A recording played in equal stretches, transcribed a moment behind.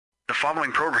The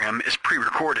following program is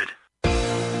pre-recorded.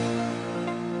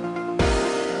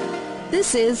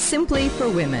 This is Simply for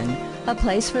Women, a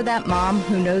place for that mom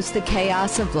who knows the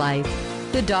chaos of life,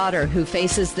 the daughter who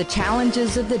faces the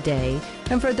challenges of the day,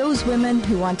 and for those women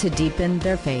who want to deepen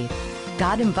their faith.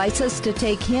 God invites us to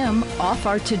take Him off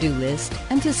our to-do list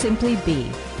and to simply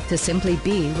be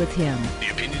with Him.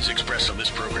 The opinions expressed on this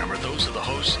program are those of the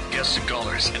hosts, guests, and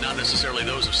callers, and not necessarily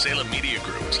those of Salem Media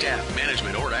Group, staff,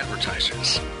 management, or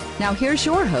advertisers. Now here's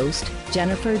your host,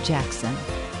 Jennifer Jackson.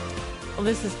 Well,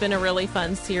 this has been a really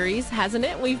fun series, hasn't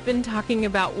it? We've been talking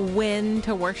about when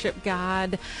to worship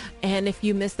God. And if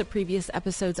you missed the previous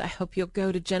episodes, I hope you'll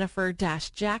go to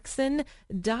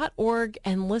jennifer-jackson.org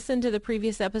and listen to the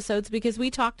previous episodes, because we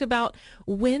talked about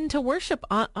when to worship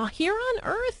here on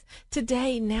earth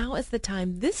today. Now is the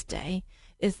time. This day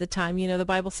is the time. You know, the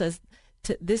Bible says,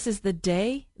 this is the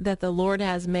day that the Lord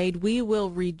has made. We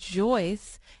will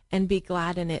rejoice and be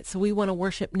glad in it. So we want to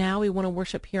worship now. We want to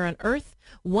worship here on earth.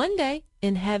 One day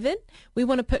in heaven, we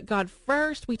want to put God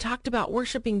first. We talked about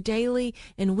worshiping daily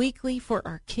and weekly for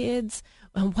our kids.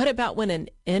 And what about when an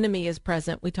enemy is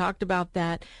present? We talked about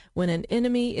that. When an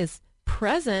enemy is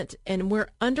present and we're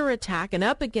under attack and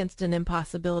up against an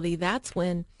impossibility, that's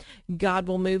when God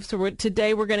will move. So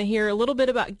today we're going to hear a little bit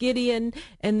about Gideon,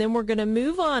 and then we're going to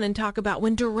move on and talk about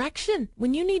when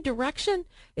you need direction,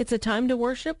 it's a time to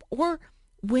worship, or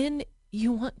when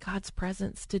you want God's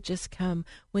presence to just come,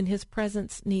 when His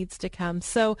presence needs to come.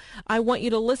 So I want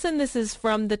you to listen. This is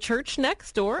from the church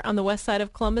next door on the west side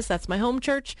of Columbus. That's my home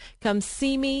church. Come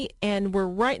see me. And we're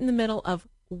right in the middle of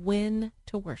when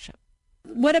to worship.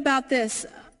 What about this?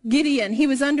 Gideon, he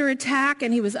was under attack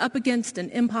and he was up against an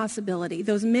impossibility.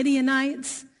 Those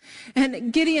Midianites.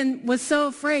 And Gideon was so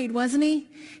afraid, wasn't he?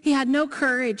 He had no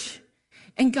courage.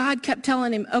 And God kept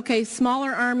telling him, okay,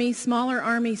 smaller army, smaller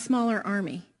army, smaller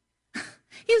army.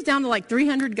 He was down to like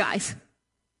 300 guys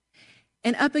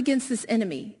and up against this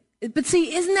enemy. But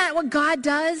see, isn't that what God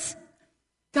does?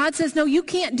 God says, no, you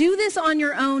can't do this on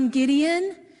your own,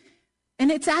 Gideon.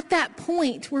 And it's at that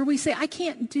point where we say, I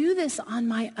can't do this on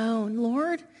my own,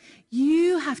 Lord.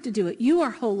 You have to do it. You are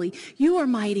holy. You are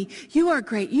mighty. You are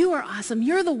great. You are awesome.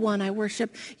 You're the one I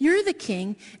worship. You're the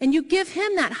King. And you give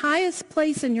Him that highest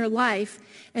place in your life,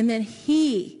 and then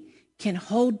He can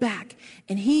hold back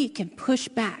and He can push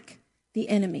back the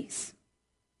enemies.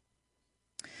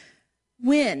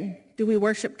 When do we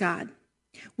worship God?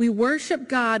 We worship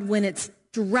God when its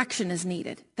direction is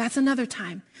needed. That's another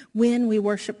time when we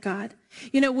worship God.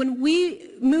 You know, when we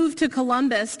moved to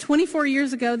Columbus 24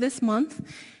 years ago this month,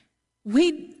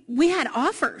 we had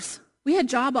offers. We had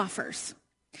job offers.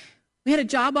 We had a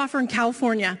job offer in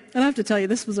California. And I have to tell you,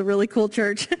 this was a really cool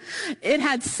church. It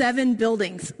had 7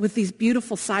 buildings with these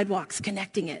beautiful sidewalks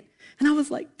connecting it. And I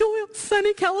was like, Doyle,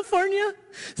 sunny California,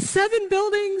 7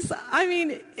 buildings. I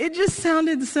mean, it just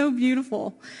sounded so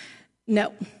beautiful.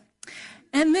 No.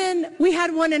 And then we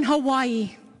had one in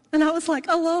Hawaii. And I was like,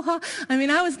 aloha. I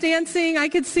mean, I was dancing. I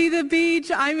could see the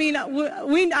beach. I mean,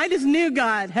 I just knew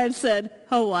God had said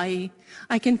Hawaii.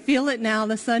 I can feel it now,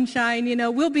 the sunshine. You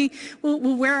know, we'll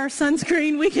wear our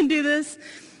sunscreen. We can do this.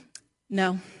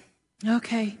 No.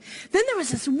 Okay. Then there was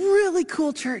this really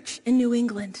cool church in New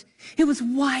England. It was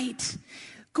white,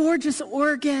 gorgeous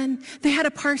organ. They had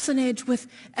a parsonage with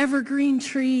evergreen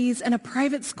trees and a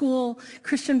private school,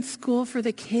 Christian school for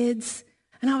the kids.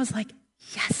 And I was like,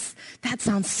 yes, that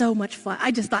sounds so much fun. I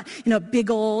just thought, a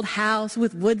big old house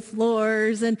with wood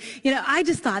floors. And, I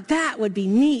just thought that would be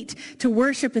neat to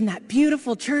worship in that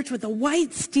beautiful church with a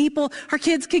white steeple. Our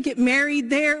kids could get married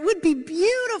there. It would be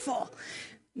beautiful.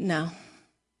 No.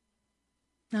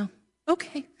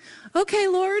 Okay,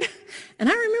 Lord. And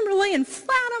I remember laying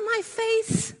flat on my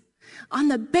face on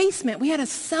the basement. We had a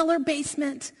cellar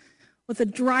basement with a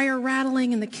dryer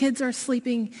rattling, and the kids are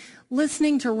sleeping,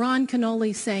 listening to Ron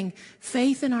Canoli saying,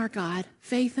 faith in our God,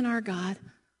 faith in our God.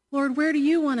 Lord, where do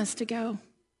you want us to go?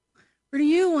 Where do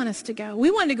you want us to go?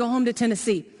 We wanted to go home to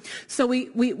Tennessee. So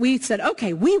we said,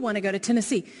 okay, we want to go to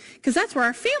Tennessee because that's where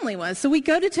our family was. So we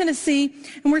go to Tennessee,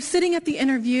 and we're sitting at the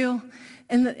interview,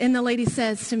 and the lady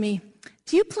says to me,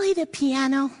 do you play the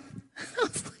piano? I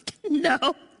was like, no.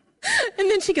 And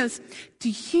then she goes, do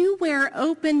you wear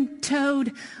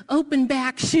open-toed,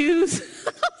 open-back shoes?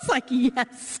 I was like,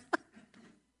 yes.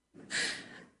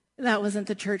 That wasn't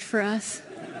the church for us.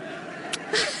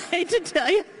 I hate to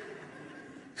tell you.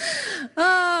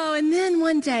 Oh, and then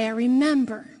one day I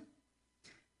remember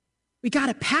we got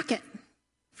a packet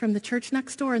from the church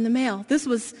next door in the mail. This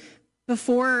was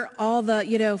before all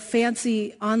the,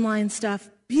 fancy online stuff.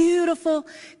 Beautiful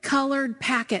colored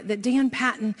packet that Dan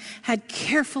Patton had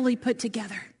carefully put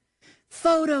together.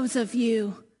 Photos of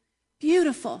you,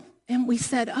 beautiful. And we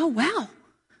said, oh, wow,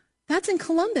 that's in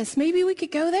Columbus. Maybe we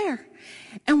could go there.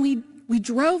 And we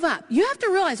drove up. You have to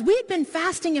realize we had been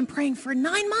fasting and praying for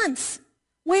 9 months.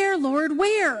 Where, Lord,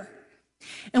 where?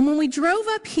 And when we drove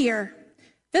up here,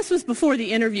 this was before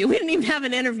the interview. We didn't even have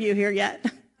an interview here yet.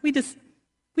 We just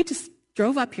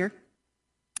drove up here.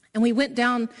 And we went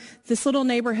down this little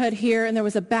neighborhood here, and there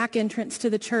was a back entrance to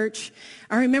the church.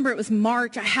 I remember it was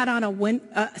March. I had on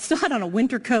still had on a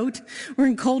winter coat. We're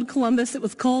in cold Columbus. It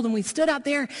was cold, and we stood out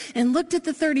there and looked at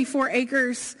the 34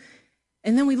 acres.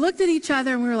 And then we looked at each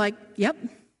other, and we were like, yep,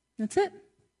 that's it.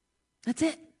 That's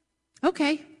it.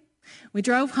 Okay. We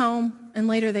drove home, and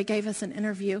later they gave us an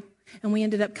interview, and we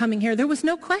ended up coming here. There was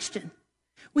no question.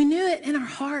 We knew it in our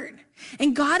heart,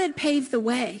 and God had paved the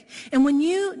way. And when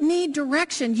you need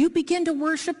direction, you begin to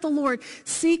worship the Lord.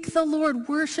 Seek the Lord.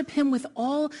 Worship him with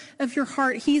all of your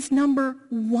heart. He's number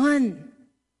one.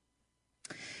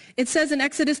 It says in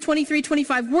Exodus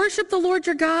 23:25, worship the Lord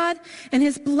your God, and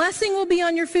his blessing will be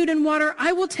on your food and water.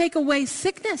 I will take away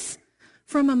sickness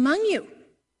from among you.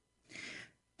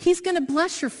 He's going to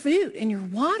bless your food and your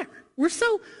water. We're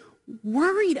so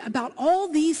worried about all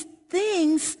these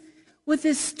things with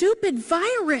this stupid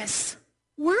virus.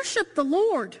 Worship the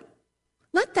Lord.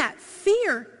 Let that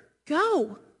fear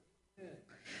go.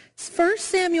 It's 1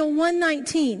 Samuel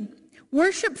 1:19.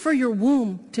 Worship for your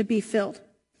womb to be filled.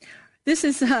 This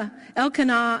is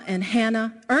Elkanah and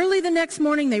Hannah. Early the next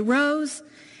morning they rose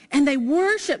and they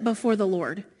worshiped before the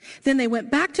Lord. Then they went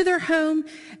back to their home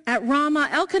at Ramah.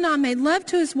 Elkanah made love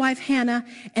to his wife Hannah,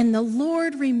 and the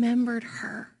Lord remembered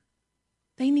her.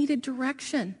 They needed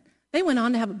direction. They went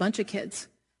on to have a bunch of kids,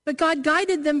 but God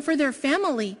guided them for their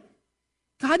family.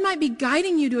 God might be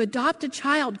guiding you to adopt a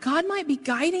child. God might be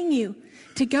guiding you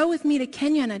to go with me to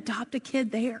Kenya and adopt a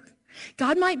kid there.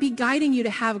 God might be guiding you to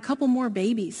have a couple more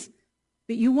babies,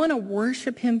 but you want to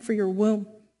worship him for your womb.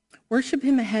 Worship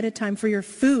him ahead of time for your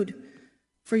food,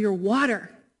 for your water.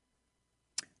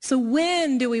 So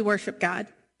when do we worship God?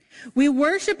 We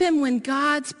worship him when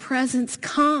God's presence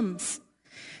comes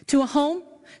to a home,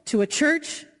 to a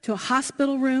church, to a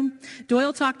hospital room.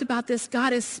 Doyle talked about this.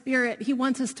 God is spirit. He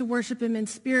wants us to worship him in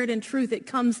spirit and truth. It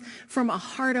comes from a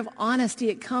heart of honesty.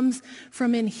 It comes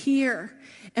from in here.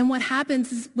 And what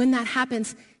happens is when that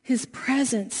happens, his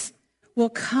presence will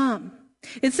come.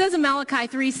 It says in Malachi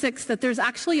 3:6 that there's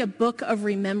actually a book of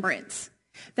remembrance,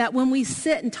 that when we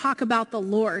sit and talk about the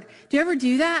Lord. Do you ever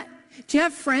do that? Do you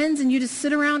have friends and you just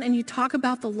sit around and you talk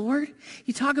about the Lord?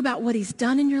 You talk about what he's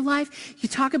done in your life. You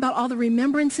talk about all the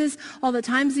remembrances, all the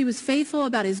times he was faithful,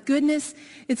 about his goodness.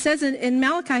 It says in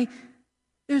Malachi,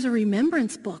 there's a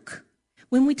remembrance book.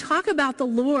 When we talk about the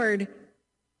Lord,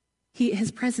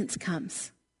 his presence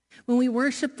comes. When we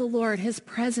worship the Lord, his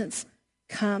presence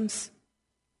comes.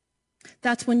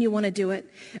 That's when you want to do it.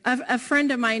 A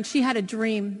friend of mine, she had a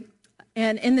dream.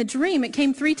 And in the dream, it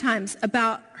came 3 times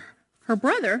about her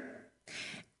brother.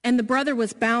 And the brother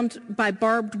was bound by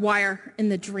barbed wire in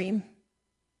the dream.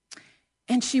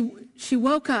 And she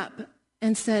woke up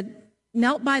and said,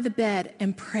 knelt by the bed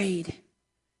and prayed,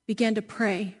 began to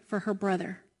pray for her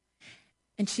brother.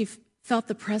 And she felt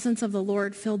the presence of the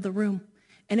Lord filled the room.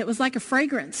 And it was like a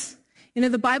fragrance. You know,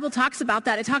 the Bible talks about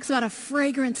that. It talks about a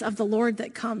fragrance of the Lord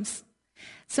that comes.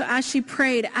 So as she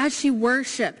prayed, as she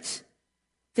worshiped,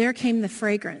 there came the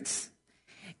fragrance.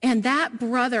 And that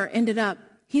brother ended up,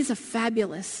 he's a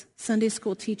fabulous Sunday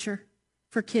school teacher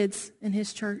for kids in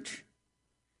his church.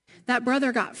 That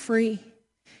brother got free.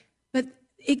 But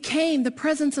it came, the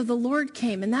presence of the Lord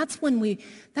came, and that's when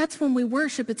we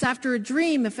worship. It's after a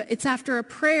dream, it's after a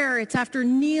prayer, it's after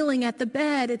kneeling at the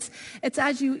bed. It's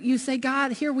as you say,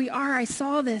 God, here we are, I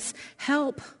saw this,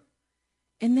 help.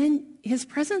 And then his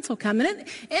presence will come. And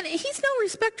he's no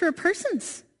respecter of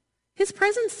persons. His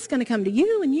presence is going to come to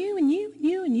you and you and you and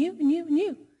you and you and you and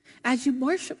you as you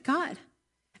worship God.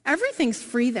 Everything's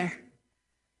free there.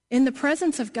 In the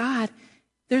presence of God,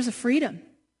 there's a freedom.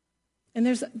 And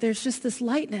there's just this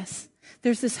lightness.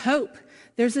 There's this hope.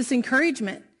 There's this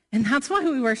encouragement. And that's why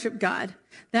we worship God.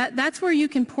 That's where you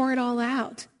can pour it all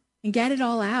out and get it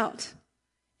all out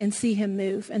and see him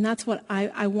move. And that's what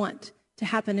I want to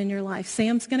happen in your life.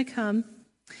 Sam's going to come,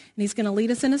 and he's going to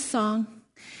lead us in a song.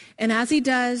 And as he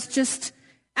does, just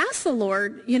ask the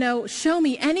Lord, show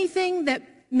me anything that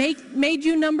made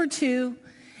you number 2,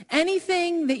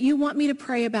 anything that you want me to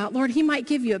pray about. Lord, he might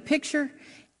give you a picture.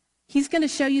 He's going to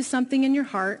show you something in your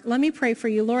heart. Let me pray for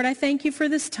you. Lord, I thank you for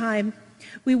this time.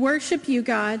 We worship you,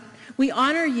 God. We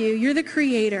honor you. You're the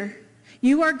creator.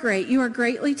 You are great. You are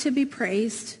greatly to be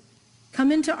praised.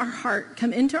 Come into our heart.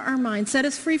 Come into our mind. Set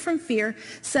us free from fear.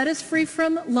 Set us free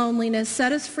from loneliness.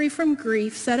 Set us free from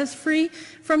grief. Set us free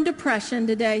from depression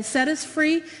today. Set us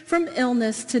free from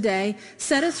illness today.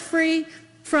 Set us free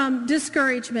from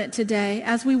discouragement today.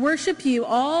 As we worship you,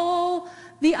 all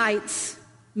the ites,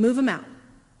 move them out.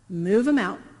 Move them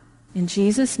out. In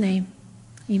Jesus' name,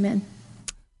 amen.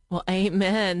 Well,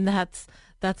 amen. That's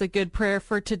a good prayer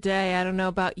for today. I don't know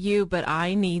about you, but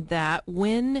I need that.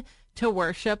 When to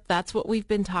worship. That's what we've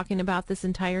been talking about this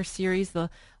entire series, the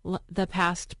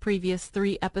past previous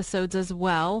 3 episodes as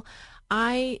well.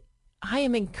 I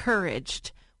am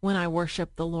encouraged when I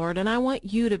worship the Lord, and I want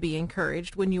you to be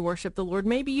encouraged when you worship the Lord.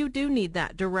 Maybe you do need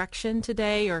that direction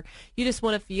today, or you just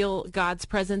want to feel God's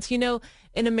presence. You know,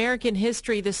 in American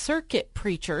history, the circuit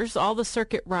preachers, all the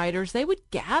circuit riders, they would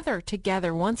gather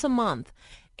together once a month,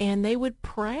 and they would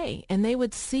pray, and they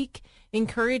would seek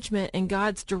encouragement and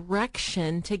God's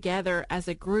direction together as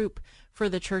a group for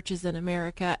the churches in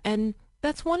America. And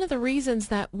that's one of the reasons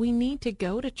that we need to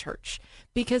go to church,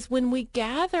 because when we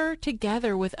gather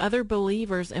together with other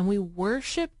believers and we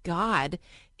worship God,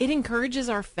 it encourages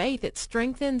our faith. It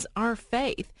strengthens our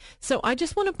faith. So I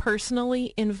just want to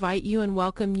personally invite you and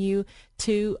welcome you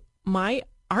to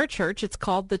our church. It's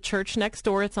called The Church Next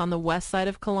Door. It's on the west side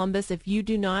of Columbus. If you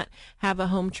do not have a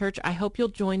home church, I hope you'll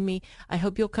join me. I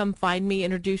hope you'll come find me,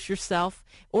 introduce yourself,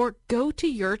 or go to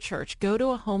your church, go to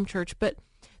a home church. But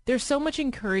there's so much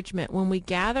encouragement when we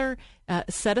gather,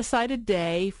 set aside a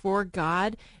day for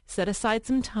God, set aside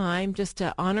some time just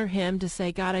to honor him, to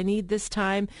say, God, I need this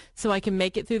time so I can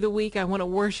make it through the week. I want to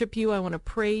worship you. I want to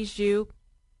praise you.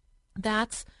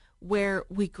 That's where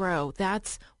we grow.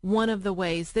 That's one of the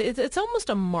ways. It's almost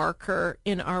a marker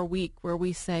in our week where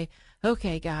we say,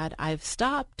 okay, God, I've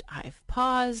stopped, I've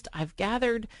paused, I've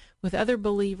gathered with other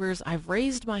believers, I've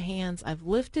raised my hands, I've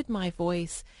lifted my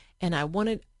voice, and I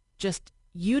wanted just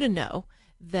you to know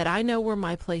that I know where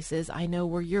my place is, I know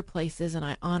where your place is, and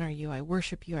I honor you, I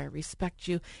worship you, I respect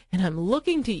you, and I'm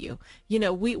looking to you. You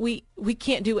know, we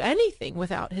can't do anything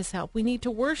without his help. We need to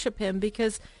worship him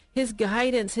because his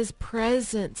guidance, his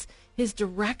presence, his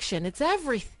direction, it's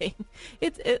everything.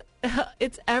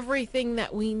 It's everything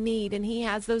that we need, and he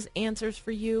has those answers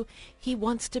for you. He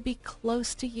wants to be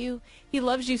close to you. He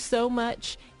loves you so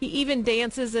much. He even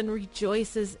dances and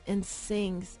rejoices and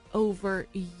sings over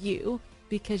you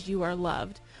because you are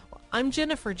loved. I'm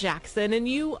Jennifer Jackson, and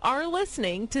you are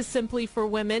listening to Simply for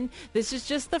Women. This is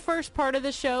just the first part of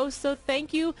the show, so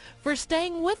thank you for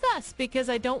staying with us, because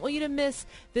I don't want you to miss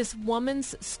this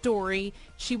woman's story.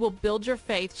 She will build your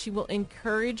faith. She will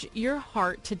encourage your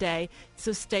heart today,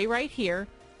 so stay right here.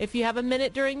 If you have a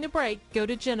minute during the break, go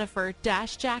to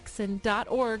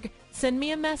jennifer-jackson.org. Send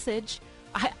me a message.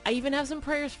 I even have some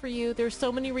prayers for you. There's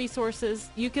so many resources.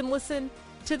 You can listen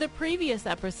to the previous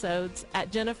episodes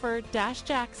at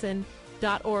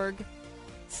jennifer-jackson.org.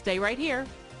 Stay right here.